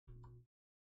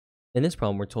In this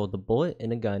problem, we're told the bullet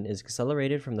in a gun is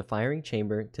accelerated from the firing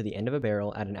chamber to the end of a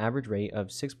barrel at an average rate of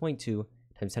 6.2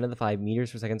 times 10 to the 5 meters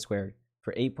per second squared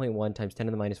for 8.1 times 10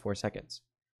 to the minus 4 seconds.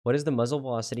 What is the muzzle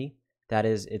velocity? That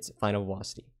is its final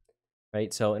velocity,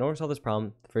 right? So in order to solve this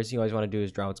problem, the first thing you always want to do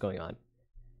is draw what's going on.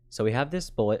 So we have this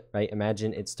bullet, right?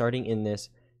 Imagine it's starting in this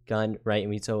gun, right?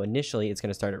 So initially it's going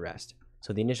to start at rest.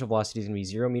 So the initial velocity is going to be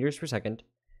 0 meters per second,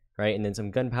 right? And then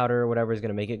some gunpowder or whatever is going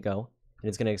to make it go. And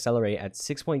it's going to accelerate at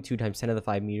 6.2 times 10 to the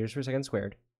 5 meters per second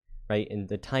squared, right? And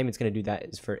the time it's going to do that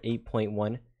is for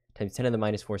 8.1 times 10 to the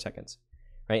minus 4 seconds,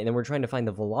 right? And then we're trying to find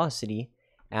the velocity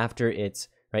after it's,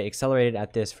 right, accelerated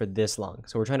at this for this long.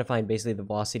 So we're trying to find basically the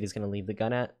velocity it's going to leave the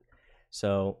gun at.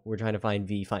 So we're trying to find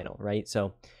V final, right?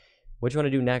 So what you want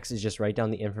to do next is just write down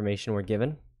the information we're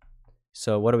given.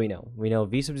 So what do we know? We know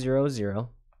V sub 0 is 0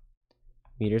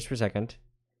 meters per second,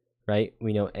 right?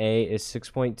 We know A is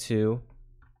 6.2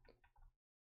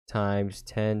 times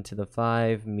 10 to the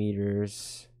 5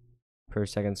 meters per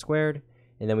second squared.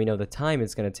 And then we know the time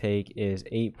it's going to take is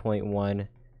 8.1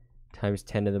 times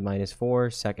 10 to the minus 4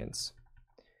 seconds.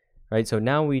 Right, so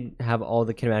now we have all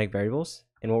the kinematic variables,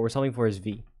 and what we're solving for is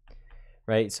V.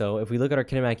 Right, so if we look at our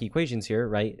kinematic equations here,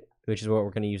 right, which is what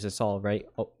we're going to use to solve, right,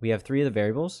 we have 3 of the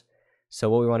variables. So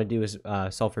what we want to do is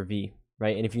solve for V,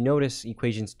 right? And if you notice,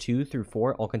 equations 2 through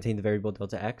 4 all contain the variable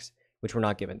delta x, which we're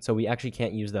not given. So we actually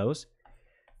can't use those.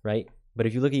 Right? But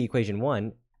if you look at equation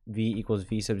 1, V equals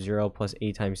V sub 0 plus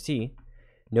A times t,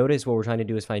 notice what we're trying to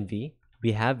do is find V.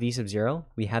 We have V sub 0,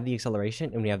 we have the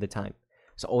acceleration, and we have the time.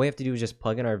 So all we have to do is just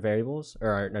plug in our variables,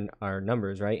 or our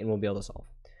numbers, right? And we'll be able to solve.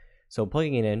 So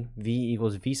plugging it in, V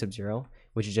equals V sub 0,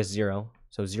 which is just 0.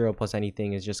 So 0 plus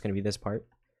anything is just going to be this part.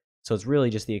 So it's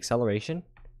really just the acceleration,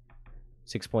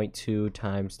 6.2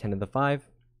 times 10 to the 5,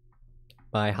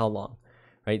 by how long?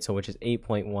 Right? So which is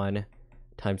 8.1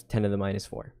 times 10 to the minus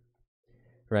 4,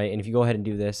 right? And if you go ahead and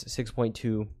do this,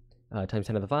 6.2 times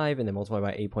 10 to the 5, and then multiply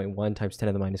by 8.1 times 10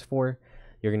 to the minus 4,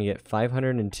 you're going to get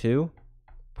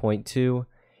 502.2,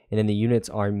 and then the units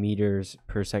are meters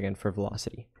per second for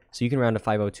velocity. So you can round to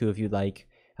 502 if you'd like.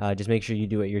 Just make sure you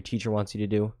do what your teacher wants you to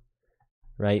do,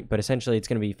 right? But essentially, it's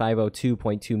going to be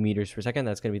 502.2 meters per second.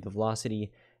 That's going to be the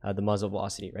velocity, the muzzle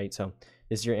velocity, right? So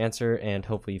this is your answer, and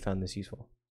hopefully you found this useful.